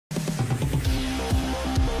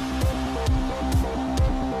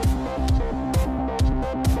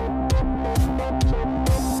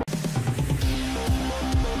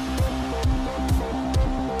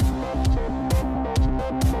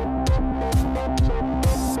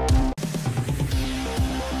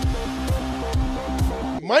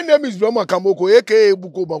My name is Brahma Kamoko, aka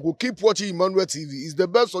Buko Banku. Keep watching Emmanuel TV. It's the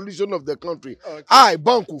best solution of the country. Okay. I,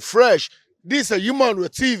 Banku, fresh. This is Emmanuel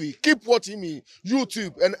TV. Keep watching me,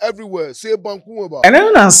 YouTube and everywhere. Say Banku about. And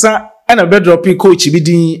then answer and a bedropping coach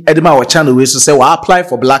bidin edema our channel we so say we apply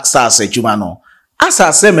for Black Stars Jumano. As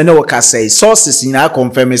I say, many workers say sources in our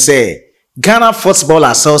confirm say Ghana Football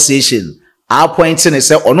Association are pointing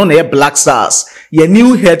say ono na Black Stars your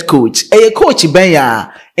new head coach coach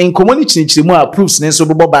benya in community chimu approves ne so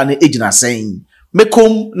boba na ejina saying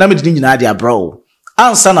mekom na medin nyina dia bro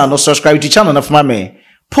answer na no subscribe to channel na for me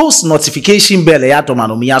post notification bell ya to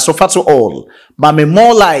mano me so far to all but me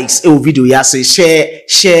more likes e video ya say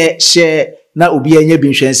share na obi enye bi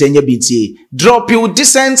nhwense enye bi tie drop you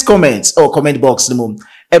decent comments or comment box no mum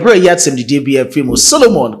ebro yatsem di DBF film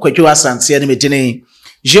Solomon Kwetwa Asante ne medine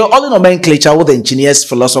your all nomenclature with engineers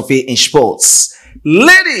philosophy in sports.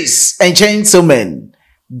 Ladies and gentlemen,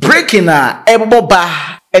 breaking a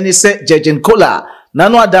eboba and he said JURGEN KOHLER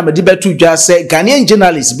nano adam dibetu just say Ghanaian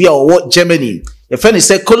journalist be or Germany. The friend is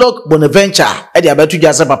say KOHLER Bonaventure e dia betu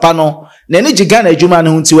just papa no na ni Ghana adwuma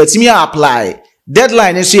no nti watimi apply.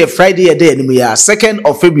 Deadline is here Friday a day anyway 2nd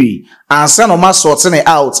of February and send on sorting it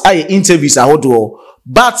out I interviews ahodo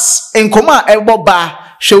but in koma eboba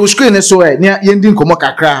show screen so near yending komo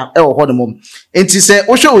kakra e wo hodo mom enti se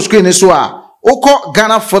wo show screen so a woko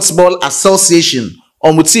Ghana Football Association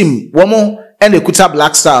on team womo and ekuta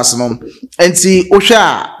Black Stars no enti wo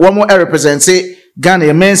hwa womo represent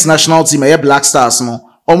Ghana men's national team e Black Stars no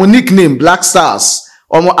on nickname Black Stars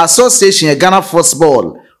on association Ghana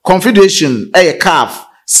Football Confederation CAF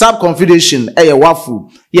sub confederation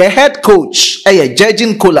WAFU your head coach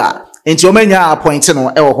JURGEN KOHLER enti omenya appointed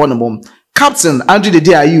no e wo hodo mom Captain Andrew the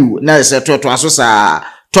DIU na se to asosa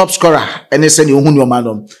top scorer and say ni ohun your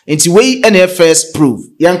man nti we NFS prove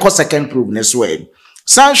yanko second prove next way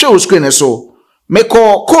Sancho screen so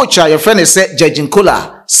meko coach your friend say JURGEN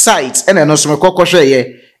KOHLER site and no so meko kohwe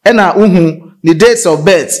ye na uhu the dates of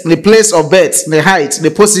birth the place of birth the height the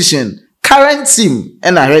position current team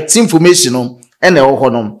and her team formation and the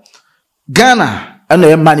ohonom Ghana and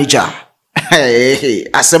the manager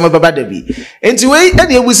asema baba dabi enti we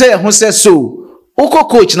ene ebu say ho say so uko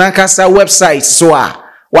coach na kasa website so a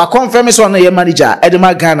wa confirm so na ye manager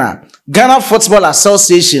edema Ghana Football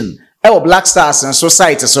Association e Black Stars and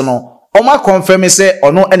society so no o ma confirm say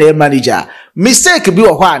ono ene ye manager mistake bi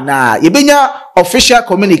wo ho na ye benya official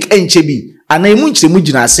communique enche bi ana emu nchemu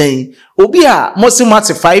gina sen obi a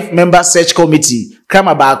mosimati 5 member search committee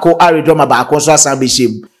krama baako aredoma baako so asan be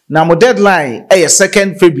shem na mo deadline e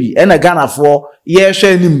 2nd February and Ghana for ye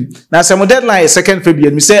hwe nim na se mo deadline 2nd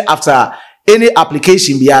February me say after any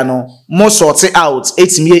application bia no mo sort it out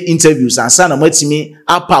etimi interviews and sana mo etimi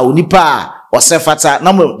apa onipa o sefata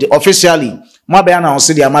na mo officially mo be na on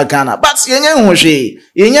se dia Ghana but yenye hwehwe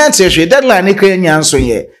yenye ntehwe deadline ne kra nya nso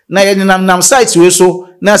ye na ye nam site we so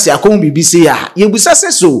na se akon BBC ya ye busa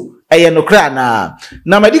se so eye no kra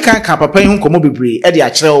na medical kan papa hu komo bebre e de a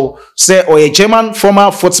kirew say oye German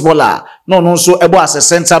former footballer no so ebo as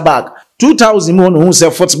center back 2000 mo no hu say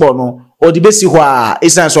football no o di besi ho a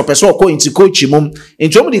esan so person ko into coach mum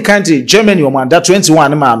entom di country Germany o manda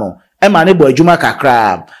 21 ma no e ma ne bo adwuma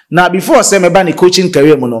kakra na before say me ba ne coaching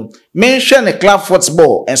career mu no me hwe ne club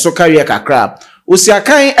football en so career kakra o si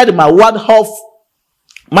akan e de ma Waldhof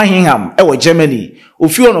Mahingham ewo Germany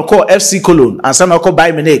ofio no call FC Cologne ansana call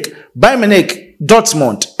Bayern Munich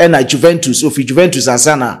Dortmund and Juventus ofi Juventus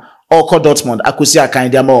ansana or call Dortmund akosi akan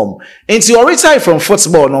dia mom enti o retire from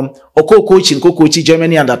football no o coaching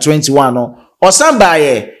Germany under 21 no o samba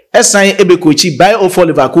ye esan ebe coachi by Ofo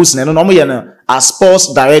Leverkusen no mo ye no as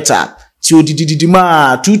sports director ti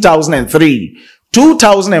odididima 2003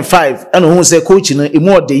 2005 and who say coach no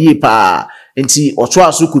emo de ye pa enti o to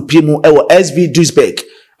aso kupie mu ewo SV Duisburg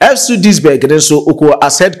FC Duisburg then so oko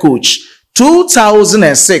as head coach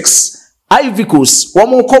 2006 Ivory Coast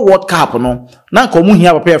womo ko World Cup no na ko mu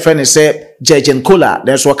hia papa friend say JURGEN KOHLER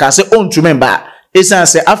then so ka say on to remember esan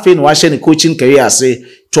say afi no wa share coaching career say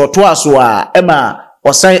to aso a ema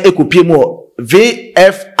osan ekopie mu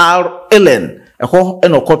VFR Ellen eho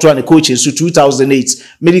eno koto na coaching so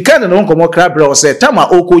 2008 medical no nkomo krabra o say tama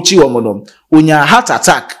o coachi wo no onya heart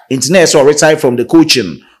attack internet so retire from the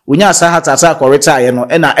coaching unya sa heart attack or retire no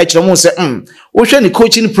na ekire mo say wo hwe ni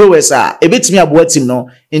coaching prowess a ebetimi abo team no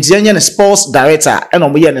enti enye ne sports director eno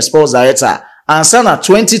mo ye ne sports director ansa na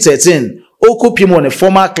 2013 okopie mo ne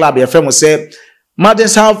former club ye fem say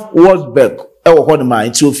Madenshav Wolfsburg e wo ho ma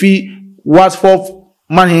enti ofi Waldhof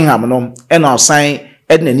Mahingham no eno sign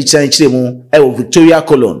edna ni kire mu e wo Victoria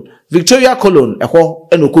Cologne e ho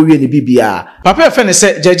eno ko wie ni bibia papa fe ne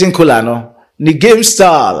say JURGEN KOHLER no ni game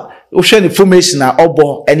style wo hwe ne formation na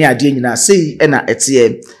obo ene ade nyina sei na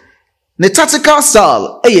etie ne tactical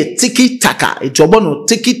style tiki taka etobo no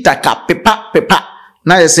tiki taka pepa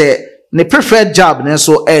na ye say ne preferred job ne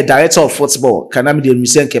so director of football kana me de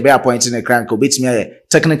mission ke be appointing ne crank obetimi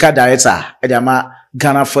technical director ama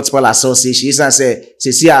Ghana Football Association is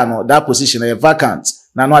say no that position is vacant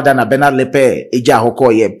na no ada na Bernard Lepe eja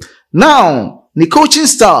hokoye now the coaching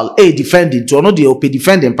style defending to no the op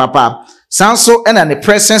defending papa sanso and the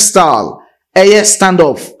pressing style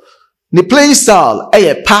standoff the playing style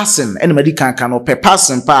passing and medical can op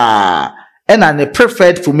passing pa and the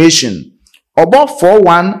preferred formation about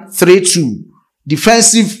 4-1-3-2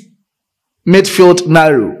 defensive midfield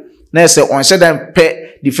narrow na say on say them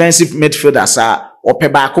pe defensive midfielders or pe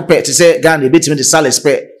ba ko pe to say Ghana betimi the Salis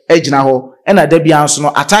pe ejina ho and na da bia nso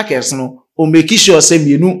no attackers no o make sure say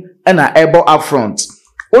mienu and na able up front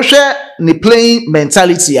o hwe ni playing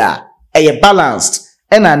mentality balanced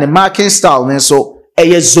and na the marking style nso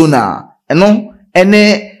zonal eno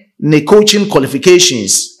ene ne coaching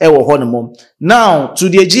qualifications wo ho no now to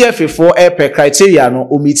the GFA for per criteria no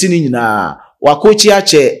o meet ni nyina wa coach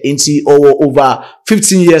ache inti over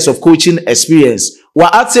 15 years of coaching experience wa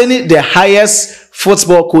attaining the highest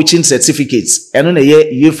football coaching certificates eno na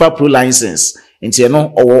ye UEFA Pro license inti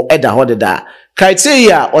eno owo eda hodeda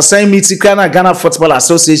criteria or sign meet Ghana Football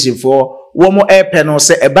Association for one more no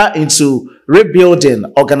say eba into rebuilding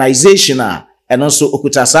organizational and also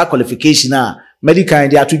okutasa qualification medical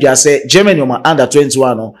India to just say Germany under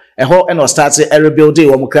 21 no eho and start say rebuilding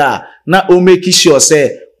wo mukra na o make sure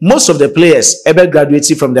say most of the players ever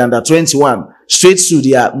graduated from the under 21 straight to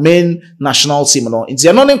their main national team no in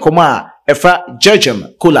the non nkoma efa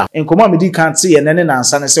JURGEN KOHLER nkoma medical see and then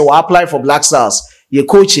answer say we apply for Black Stars ye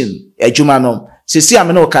coaching adwuma no sisi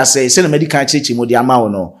amene o ka say na medical chichi mo di ama wo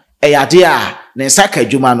no eyade a ne nsaka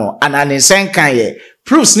adwuma no ana ne nsenkan ye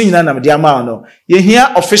proofs ni nyina na me di ama wo no ye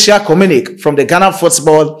hear official communique from the Ghana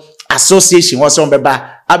Football Association was on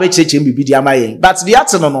beba abecheche mbibi di ama yen but the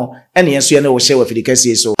ate no ene yenso ye ne wo share wa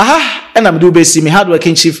fidikasi so ena me do be see me hard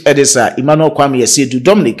working chief editor Emmanuel Kwame Yesedu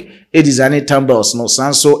Dominic designing tumbles no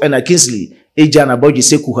sanso ena Kingsley eja na bodji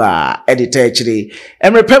sekuha editor chiri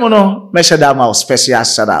emrepem no me shada ma special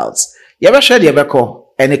shout out ye be share de beko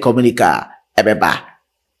any communica ebeba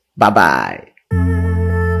bye bye.